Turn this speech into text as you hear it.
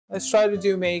let's try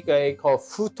to make a called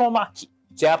futomaki.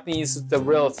 Japanese, the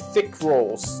real thick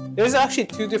rolls. There's actually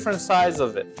two different sizes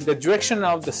of it. The direction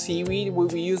of the seaweed we'll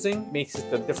be using makes it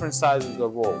the different size of the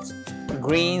rolls.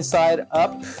 Green side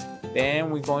up.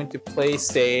 Then we're going to place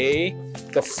the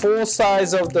full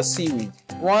size of the seaweed.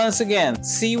 Once again,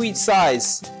 seaweed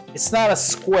size, it's not a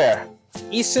square.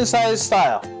 Eastern size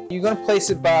style. You're gonna place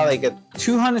it by like a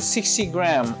 260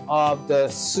 gram of the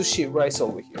sushi rice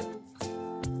over here.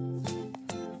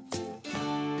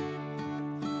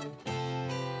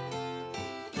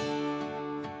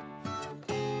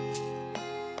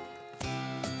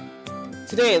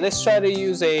 Today, let's try to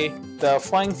use the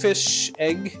flying fish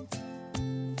egg.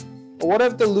 What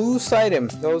if the loose item?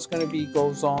 Those gonna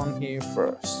goes on here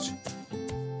first.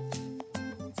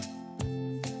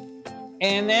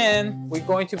 And then we're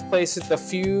going to place it, a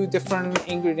few different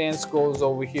ingredients goes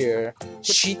over here.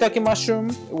 Shiitake mushroom,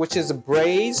 which is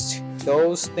braised.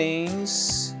 Those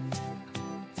things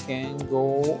can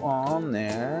go on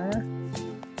there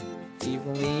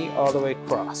evenly all the way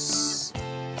across.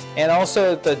 And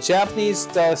also the Japanese,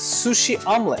 the sushi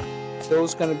omelet.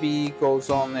 Those gonna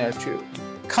goes on there too.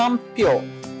 Kampyo.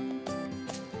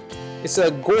 It's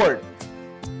a gourd.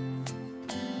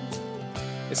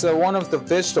 It's one of the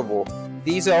vegetable.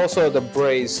 These are also the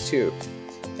braised too.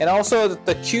 And also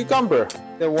the cucumber,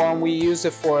 the one we use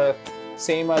it for,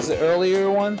 same as the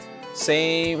earlier one.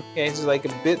 Same, okay, it's like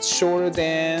a bit shorter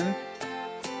than,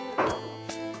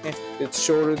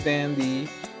 the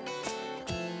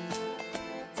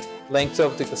length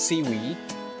of the seaweed.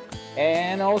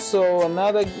 And also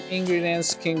another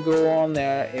ingredients can go on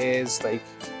there is like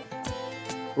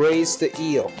braise the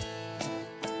eel.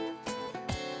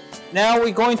 Now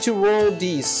we're going to roll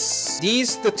these.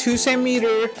 The 2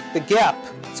 centimeter, the gap,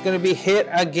 it's going to be hit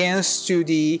against to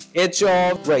the edge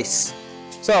of rice.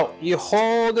 So you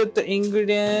hold the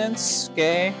ingredients,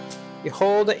 okay? You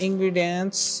hold the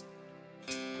ingredients.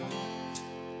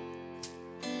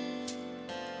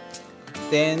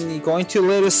 Then you're going to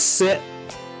let it sit.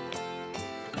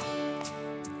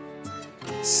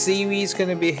 Seaweed is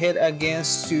going to be hit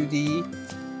against to the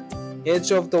edge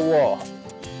of the wall,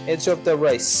 edge of the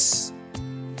rice.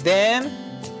 Then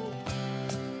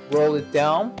roll it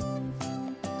down.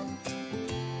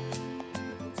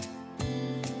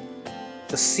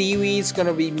 The seaweed is going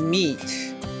to be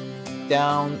meat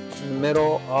down in the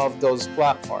middle of those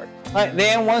black part. Alright,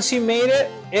 then once you made it,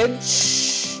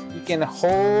 edge, you can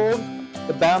hold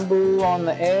the bamboo on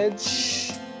the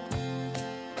edge.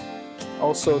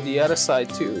 Also the other side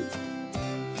too.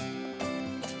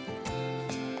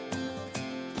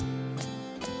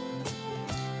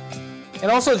 And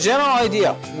also general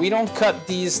idea, we don't cut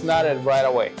these knotted right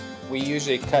away. We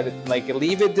usually cut it, like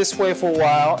leave it this way for a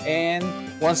while, and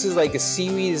once it's like a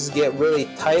seaweed get really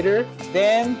tighter,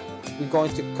 then we're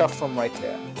going to cut from right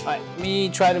there. Alright, let me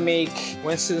try to make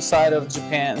western side of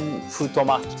Japan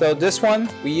futomaki. So this one,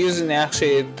 we're using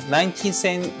actually 19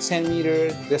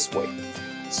 centimeter this way.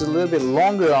 It's a little bit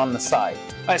longer on the side.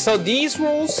 Alright, so these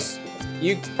rolls,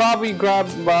 you probably grab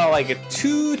about like a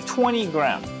 220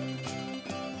 gram.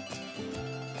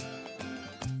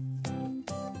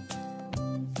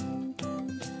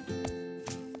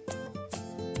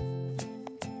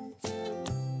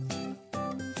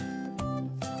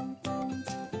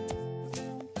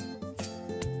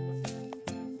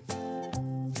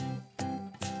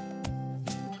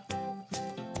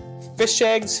 Fish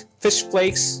eggs, fish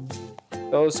flakes,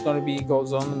 those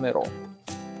goes on the middle.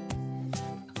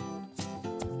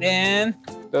 And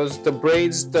those the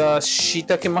braids, the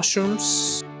shiitake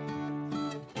mushrooms,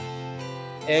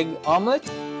 egg omelet,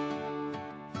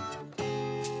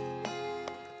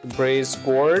 the braised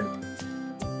gourd,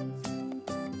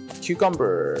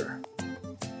 cucumber.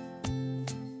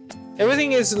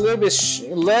 Everything is a little bit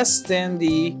less than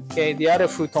the other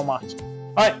futomaki.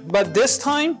 Alright, but this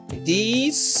time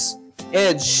these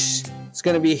edge is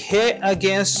going to be hit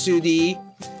against to the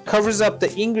covers up the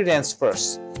ingredients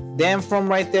first. Then from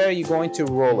right there you're going to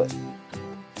roll it.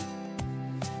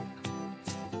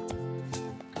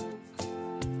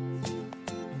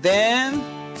 Then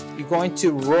you're going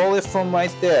to roll it from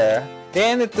right there.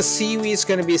 Then if the seaweed is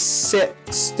going to be sit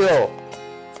still,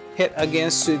 hit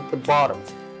against to the bottom.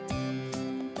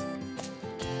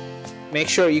 Make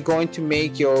sure you're going to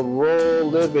make your roll a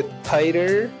little bit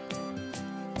tighter.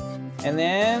 And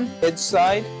then edge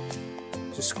side,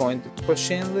 just going to push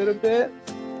in a little bit.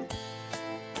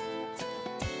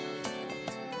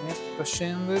 And push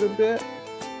in a little bit.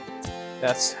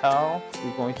 That's how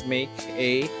we're going to make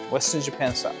a Western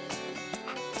Japan style.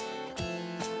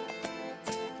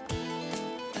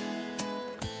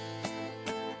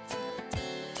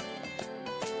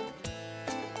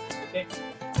 Okay.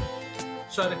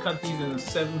 Try to cut these into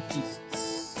 7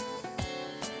 pieces.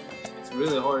 It's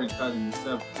really hard to cut into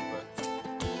 7, but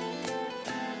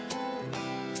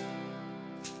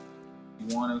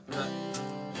you want to cut.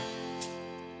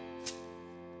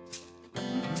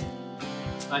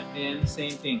 And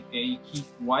same thing. Okay, you keep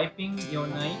wiping your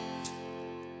knife.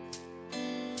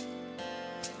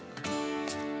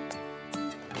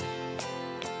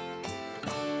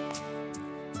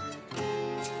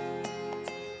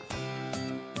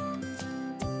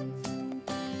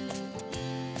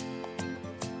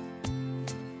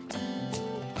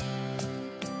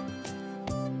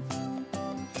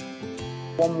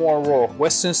 One more roll.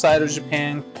 Western side of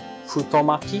Japan,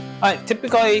 futomaki. Alright,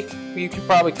 typically you could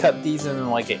probably cut these in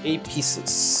like 8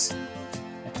 pieces.